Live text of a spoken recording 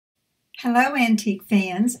Hello antique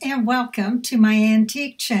fans and welcome to my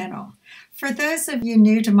antique channel. For those of you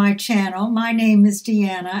new to my channel, my name is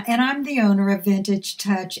Deanna and I'm the owner of Vintage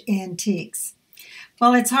Touch Antiques.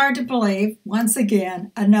 Well, it's hard to believe, once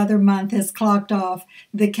again, another month has clocked off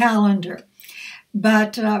the calendar.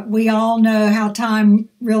 But we all know how time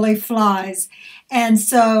really flies. And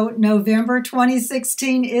so November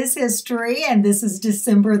 2016 is history, and this is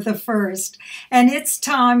December the 1st. And it's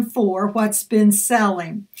time for What's Been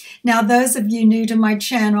Selling. Now, those of you new to my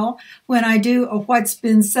channel, when I do a What's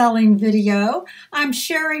Been Selling video, I'm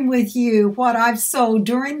sharing with you what I've sold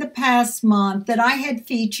during the past month that I had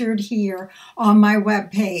featured here on my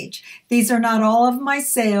webpage. These are not all of my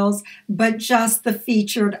sales, but just the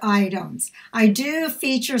featured items. I do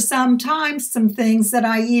feature sometimes some things that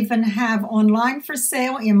I even have online for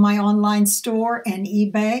sale in my online store and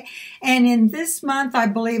eBay. And in this month, I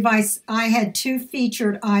believe I had 2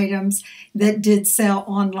 featured items that did sell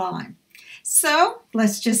online. So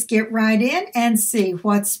let's just get right in and see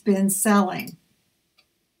what's been selling.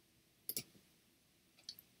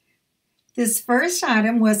 This first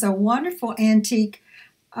item was a wonderful antique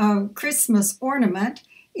Christmas ornament.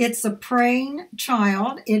 It's a praying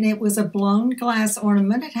child, and it was a blown glass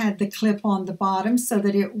ornament. It had the clip on the bottom so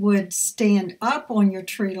that it would stand up on your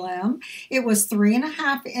tree limb. It was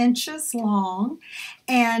 3.5 inches long,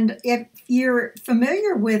 and if you're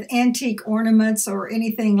familiar with antique ornaments or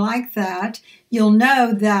anything like that, you'll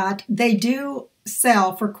know that they do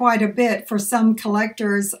sell for quite a bit for some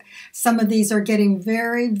collectors. Some of these are getting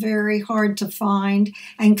very, very hard to find,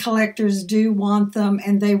 and collectors do want them,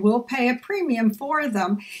 and they will pay a premium for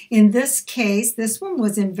them. In this case, this one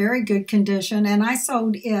was in very good condition, and I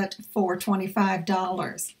sold it for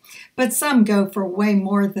 $25. But some go for way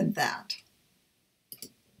more than that.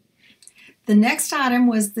 The next item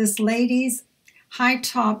was this lady's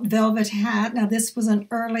high-top velvet hat. Now, this was an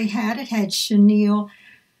early hat. It had chenille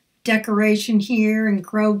decoration here and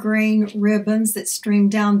grosgrain ribbons that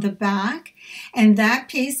streamed down the back. And that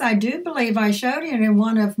piece, I do believe I showed it in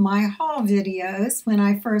one of my haul videos when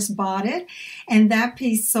I first bought it. And that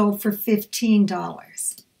piece sold for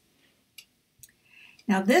 $15.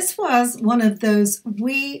 Now, this was one of those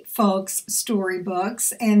wee folks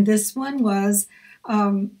storybooks, and this one was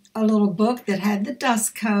a little book that had the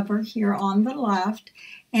dust cover here on the left,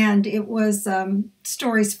 and it was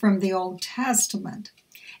stories from the Old Testament.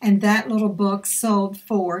 And that little book sold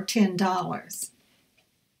for $10.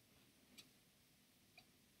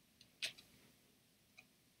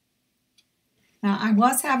 Now, I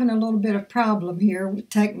was having a little bit of problem here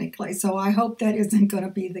technically, so I hope that isn't going to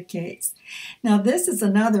be the case. Now, this is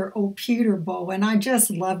another old pewter bowl, and I just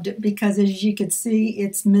loved it because, as you can see,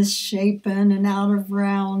 it's misshapen and out of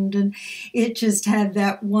round, and it just had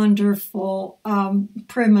that wonderful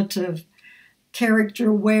primitive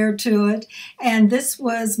character wear to it. And this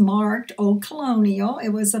was marked Old Colonial.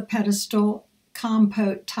 It was a pedestal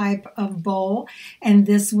compote type of bowl, and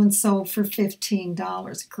this one sold for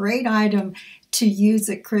 $15. Great item to use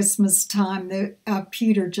at Christmas time. The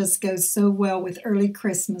pewter just goes so well with early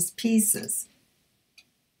Christmas pieces.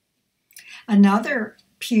 Another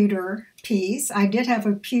pewter piece, I did have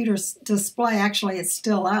a pewter display, actually it's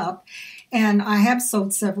still up, and I have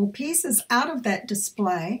sold several pieces out of that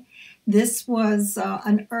display. This was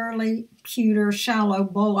an early pewter shallow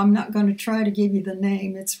bowl. I'm not going to try to give you the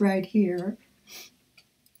name. It's right here.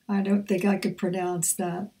 I don't think I could pronounce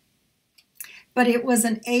that. But it was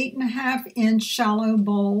an 8.5 inch shallow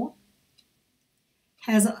bowl.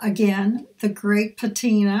 Has, again, the great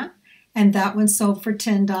patina, and that one sold for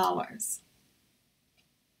 $10.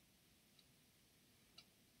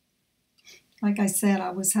 Like I said, I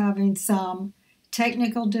was having some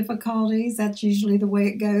technical difficulties. That's usually the way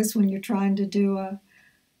it goes when you're trying to do a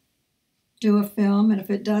film, and if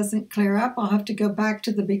it doesn't clear up, I'll have to go back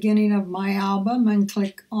to the beginning of my album and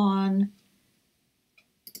click on,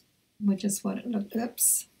 which is what it looked.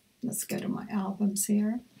 Oops, let's go to my albums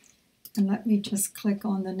here, and let me just click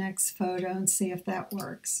on the next photo and see if that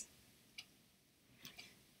works.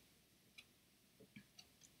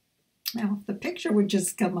 Now, if the picture would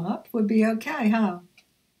just come up, would be okay, huh?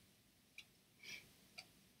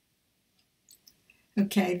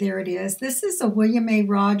 Okay, there it is. This is a William A.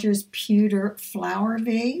 Rogers pewter flower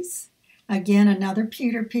vase. Again, another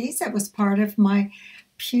pewter piece that was part of my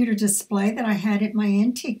pewter display that I had at my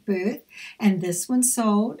antique booth. And this one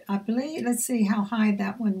sold, I believe, let's see how high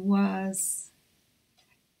that one was.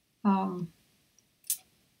 I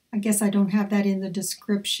guess I don't have that in the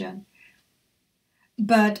description.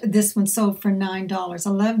 But this one sold for $9. I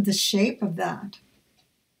love the shape of that.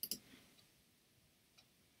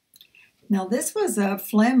 Now, this was a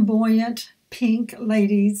flamboyant pink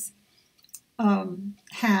ladies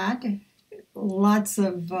hat. Lots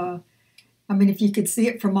of, I mean, if you could see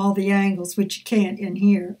it from all the angles, which you can't in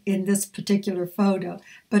here, in this particular photo,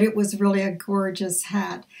 but it was really a gorgeous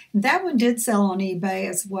hat. That one did sell on eBay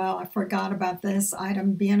as well. I forgot about this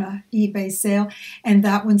item being an eBay sale, and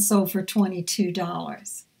that one sold for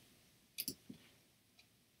 $22.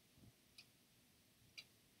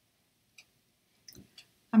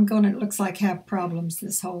 I'm going to, it looks like, have problems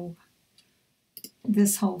this whole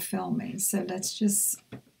filming. So let's just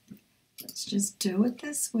do it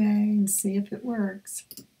this way and see if it works.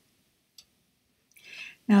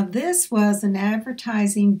 Now this was an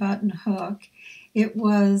advertising button hook. It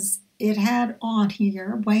had on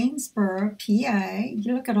here Waynesboro, PA.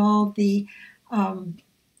 You look at all the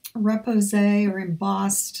repose or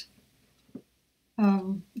embossed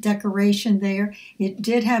decoration there. It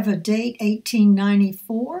did have a date,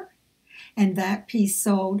 1894, and that piece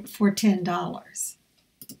sold for $10.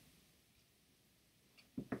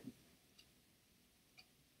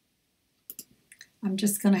 I'm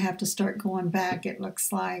just going to have to start going back. It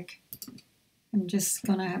looks like I'm just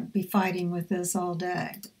going to be fighting with this all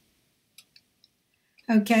day.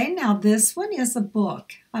 Okay, now this one is a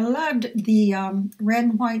book. I loved the red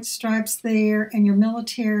and white stripes there and your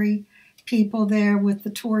military people there with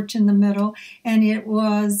the torch in the middle, and it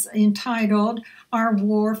was entitled Our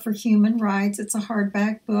War for Human Rights. It's a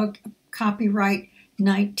hardback book, copyright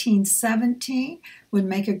 1917. Would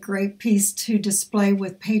make a great piece to display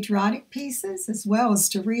with patriotic pieces as well as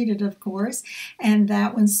to read it, of course, and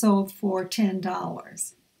that one sold for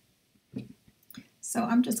 $10. So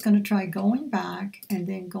I'm just going to try going back and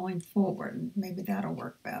then going forward. Maybe that'll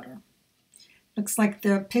work better. Looks like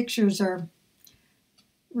the pictures are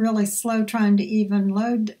really slow trying to even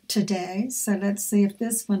load today. So let's see if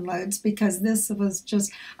this one loads, because this was just,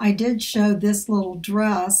 I did show this little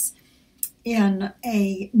dress in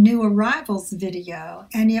a new arrivals video,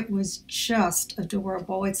 and it was just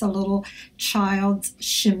adorable. It's a little child's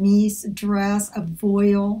chemise dress, a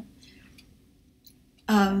voile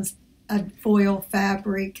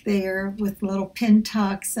fabric there with little pin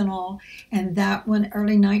tucks and all, and that one,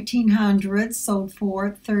 early 1900s, sold for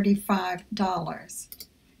 $35.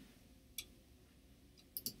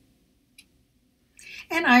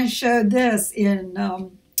 And I showed this in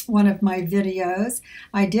one of my videos.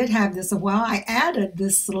 I did have this a while. I added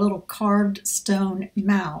this little carved stone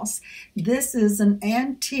mouse. This is an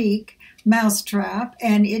antique mousetrap,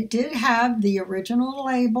 and it did have the original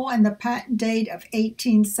label and the patent date of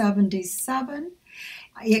 1877.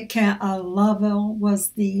 Lovell was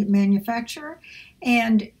the manufacturer,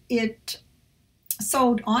 and it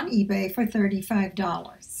sold on eBay for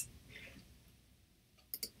 $35.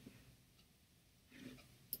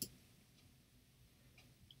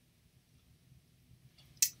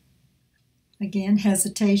 Again,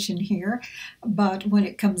 hesitation here, but when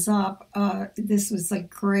it comes up, this was a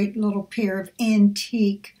great little pair of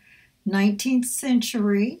antique 19th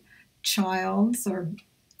century child's or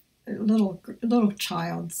little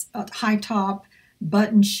child's high top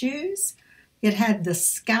button shoes. It had the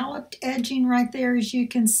scalloped edging right there, as you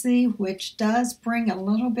can see, which does bring a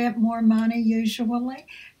little bit more money usually.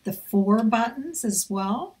 The 4 buttons as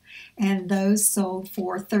well, and those sold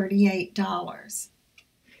for $38.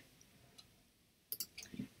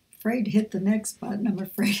 Afraid to hit the next button. I'm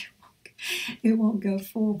afraid it won't go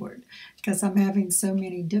forward because I'm having so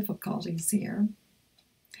many difficulties here.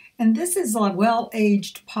 And this is a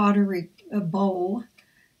well-aged pottery bowl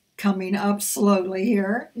coming up slowly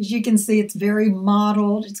here. As you can see, it's very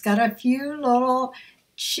mottled. It's got a few little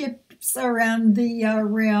chips around the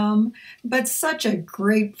rim, but such a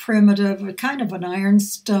great primitive, kind of an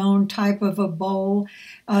ironstone type of a bowl,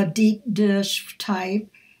 a deep dish type.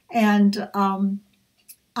 And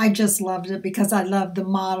I just loved it because I love the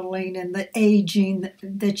modeling and the aging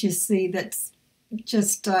that you see. That's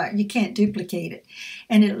just, you can't duplicate it.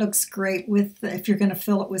 And it looks great with, if you're going to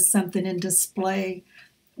fill it with something and display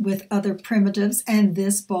with other primitives. And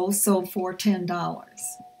this bowl sold for $10.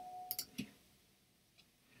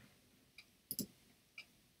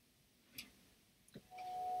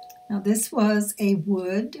 Now this was a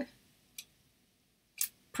wood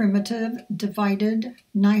primitive divided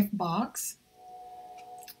knife box.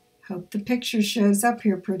 Hope the picture shows up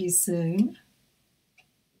here pretty soon.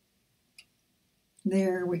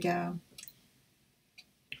 There we go.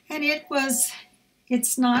 And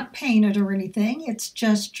it's not painted or anything. It's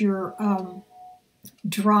just your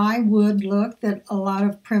dry wood look that a lot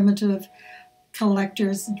of primitive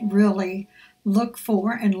collectors really look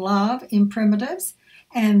for and love in primitives.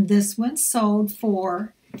 And this one sold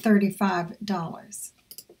for $35.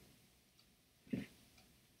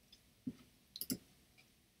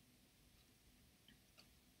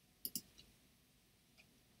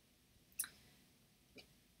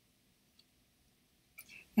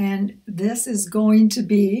 And this is going to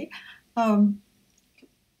be a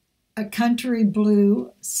country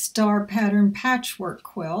blue star pattern patchwork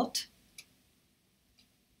quilt.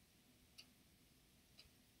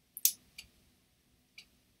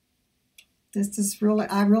 This is really,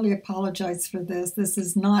 I really apologize for this. This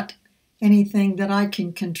is not anything that I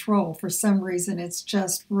can control. For some reason, it's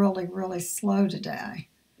just really, really slow today.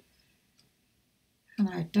 And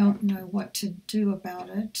I don't know what to do about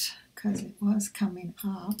it because it was coming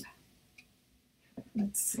up.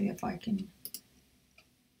 Let's see if I can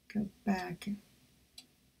go back.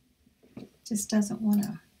 It just doesn't want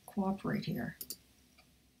to cooperate here.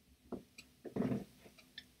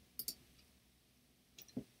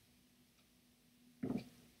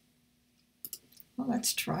 Well,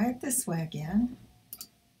 let's try it this way again.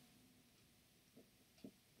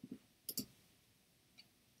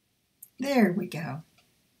 There we go.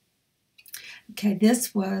 Okay,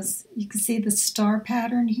 this was, you can see the star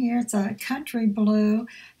pattern here. It's a country blue,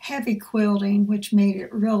 heavy quilting, which made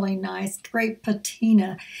it really nice. Great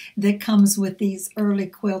patina that comes with these early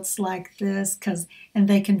quilts like this, and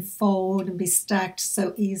they can fold and be stacked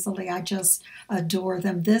so easily. I just adore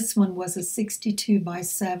them. This one was a 62 by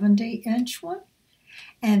 70 inch one,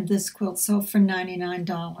 and this quilt sold for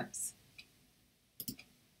 $99.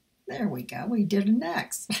 There we go. We did a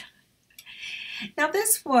next. Now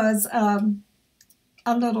this was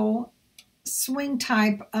a little swing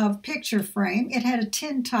type of picture frame. It had a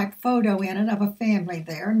tin type photo in it of a family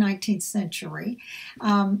there, 19th century,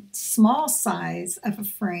 small size of a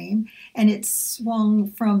frame, and it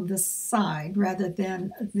swung from the side rather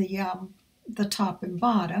than the top and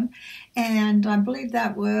bottom. And I believe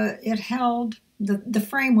that it held, the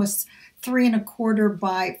frame was 3 1/4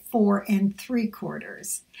 by 4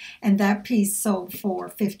 3/4, and that piece sold for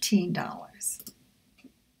 $15.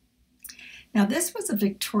 Now this was a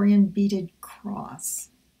Victorian beaded cross.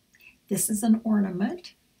 This is an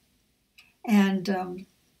ornament, and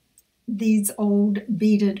these old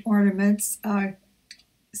beaded ornaments are,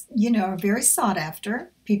 are very sought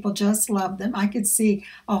after. People just love them. I could see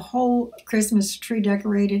a whole Christmas tree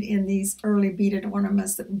decorated in these early beaded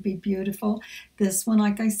ornaments that would be beautiful. This one,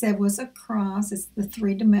 like I said, was a cross. It's the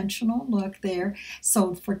 3-dimensional look there,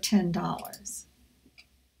 sold for $10.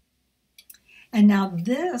 And now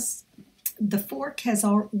this, the fork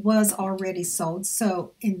was already sold,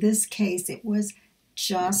 so in this case it was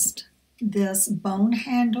just this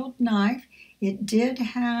bone-handled knife. It did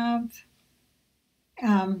have,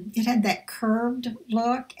 it had that curved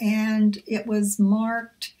look, and it was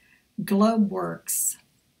marked Globeworks,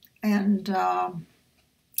 and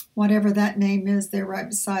whatever that name is there right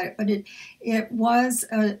beside it. But it was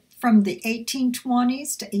from the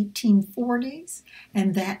 1820s to 1840s,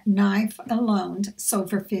 and that knife alone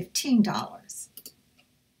sold for $15.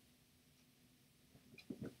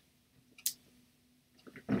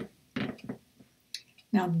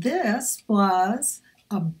 Now this was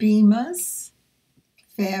a Bemis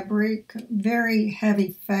fabric, very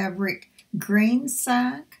heavy fabric grain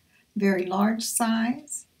sack, very large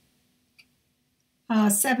size.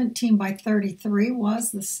 17 by 33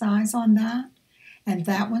 was the size on that, and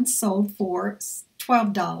that one sold for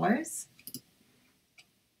 $12.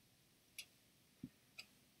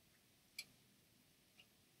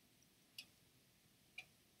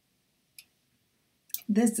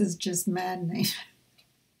 This is just maddening.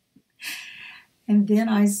 And then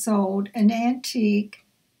I sold an antique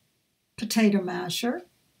potato masher.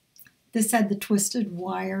 This had the twisted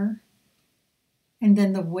wire and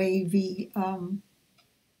then the wavy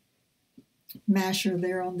masher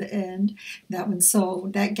there on the end. That one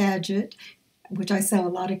sold, that gadget, which I sell a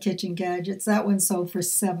lot of kitchen gadgets, that one sold for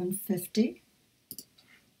 $7.50.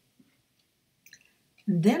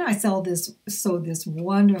 And then I sold this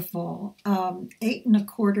wonderful 8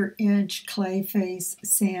 1/4 inch clay face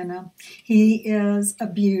Santa. He is a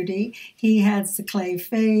beauty. He has the clay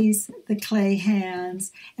face, the clay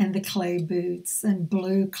hands, and the clay boots, and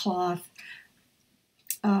blue cloth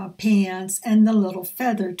pants, and the little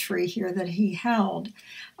feather tree here that he held.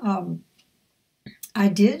 I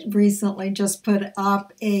did recently just put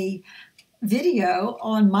up a video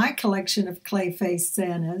on my collection of clay face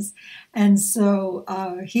Santas, and so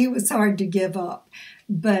he was hard to give up,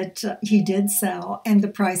 but he did sell, and the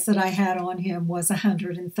price that I had on him was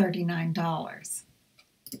 $139.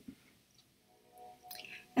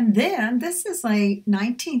 And then this is a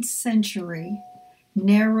 19th century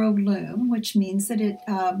narrow loom, which means that it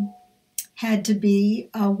had to be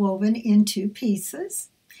woven in 2 pieces.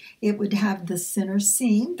 It would have the center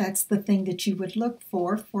seam. That's the thing that you would look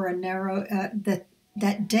for a narrow, that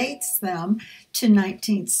that dates them to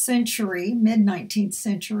 19th century, mid-19th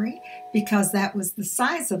century, because that was the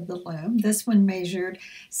size of the loom. This one measured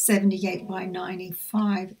 78 by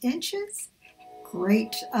 95 inches.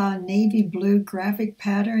 Great navy blue graphic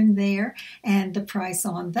pattern there, and the price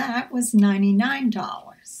on that was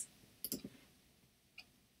 $99.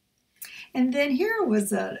 And then here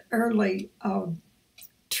was an early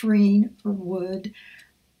treen or wood,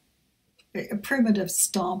 a primitive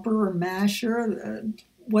stomper or masher,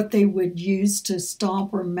 what they would use to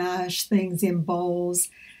stomp or mash things in bowls.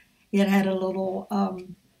 It had a little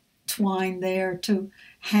twine there to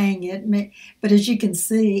hang it, but as you can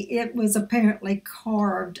see, it was apparently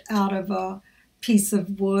carved out of a piece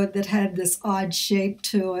of wood that had this odd shape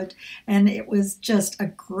to it, and it was just a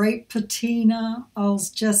great patina. It was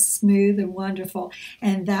just smooth and wonderful,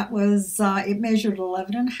 and that was it measured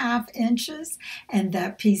 11.5 inches, and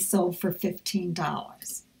that piece sold for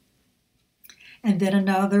 $15. And then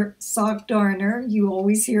another sock darner. You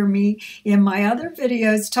always hear me in my other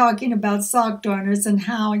videos talking about sock darners and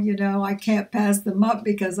how, you know, I can't pass them up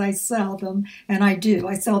because I sell them, and I do.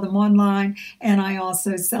 I sell them online, and I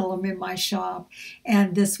also sell them in my shop.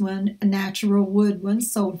 And this one, a natural wood one,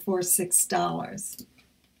 sold for $6.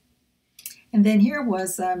 And then here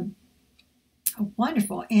was a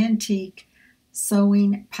wonderful antique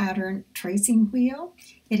sewing pattern tracing wheel.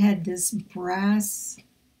 It had this brass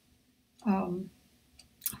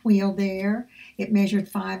wheel there. It measured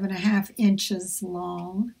 5.5 inches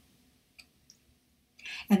long.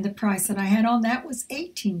 And the price that I had on that was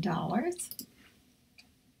 $18.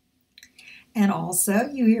 And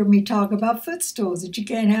also, you hear me talk about footstools that you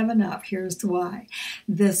can't have enough. Here's why.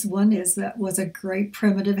 This one was a great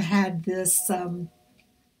primitive, had this a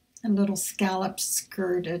little scallop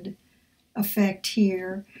skirted effect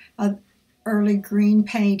here, early green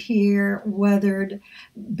paint here, weathered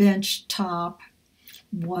bench top.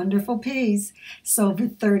 Wonderful piece, sold for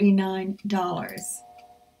 $39.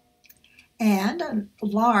 And a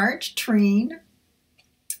large treen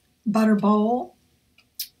butter bowl,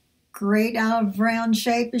 great out of round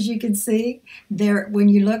shape, as you can see. There, when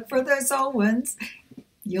you look for those old ones,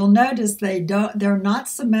 you'll notice they're not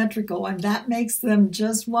symmetrical, and that makes them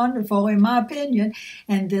just wonderful in my opinion.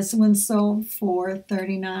 And this one sold for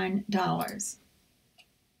 $39.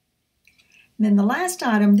 And then the last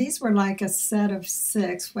item, these were like a set of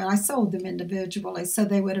 6. Well, I sold them individually, so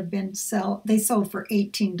they would have been they sold for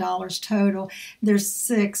 $18 total. There's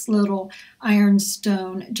 6 little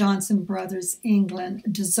ironstone Johnson Brothers England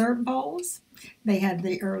dessert bowls. They had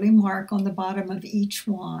the early mark on the bottom of each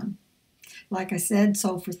one. Like I said,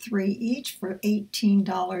 sold for $3 each for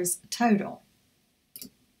 $18 total.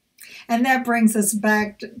 And that brings us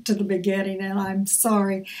back to the beginning, and I'm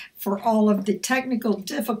sorry for all of the technical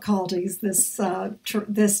difficulties this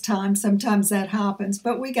time. Sometimes that happens,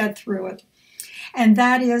 but we got through it. And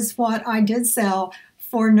that is what I did sell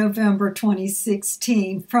for November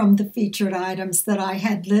 2016 from the featured items that I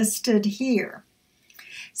had listed here.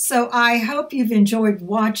 So I hope you've enjoyed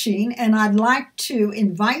watching, and I'd like to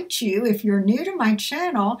invite you, if you're new to my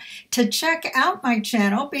channel, to check out my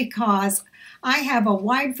channel, because I have a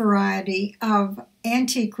wide variety of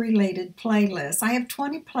antique-related playlists. I have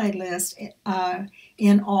 20 playlists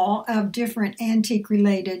in all of different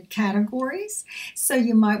antique-related categories, so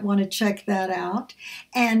you might want to check that out.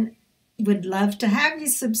 And would love to have you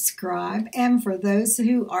subscribe. And for those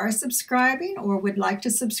who are subscribing or would like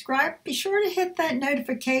to subscribe, be sure to hit that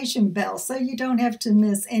notification bell so you don't have to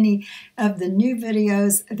miss any of the new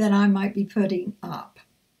videos that I might be putting up.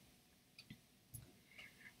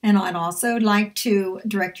 And I'd also like to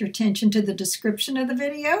direct your attention to the description of the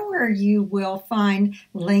video, where you will find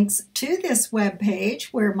links to this webpage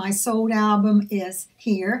where my sold album is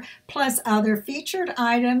here, plus other featured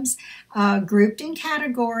items grouped in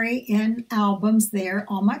category in albums there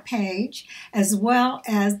on my page, as well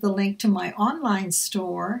as the link to my online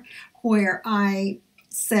store where I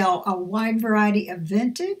sell a wide variety of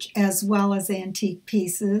vintage as well as antique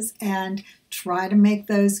pieces, and try to make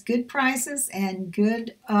those good prices and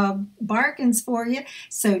good bargains for you.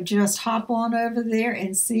 So just hop on over there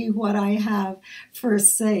and see what I have for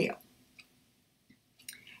sale.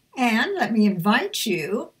 And let me invite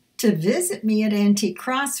you to visit me at Antique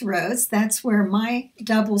Crossroads. That's where my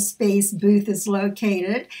double space booth is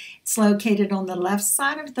located. It's located on the left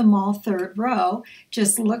side of the mall, 3rd row.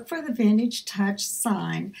 Just look for the Vintage Touch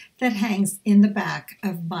sign that hangs in the back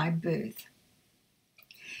of my booth.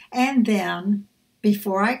 And then,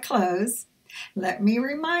 before I close, let me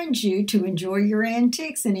remind you to enjoy your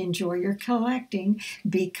antiques and enjoy your collecting,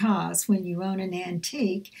 because when you own an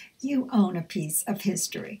antique, you own a piece of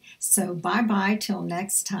history. So bye-bye till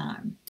next time.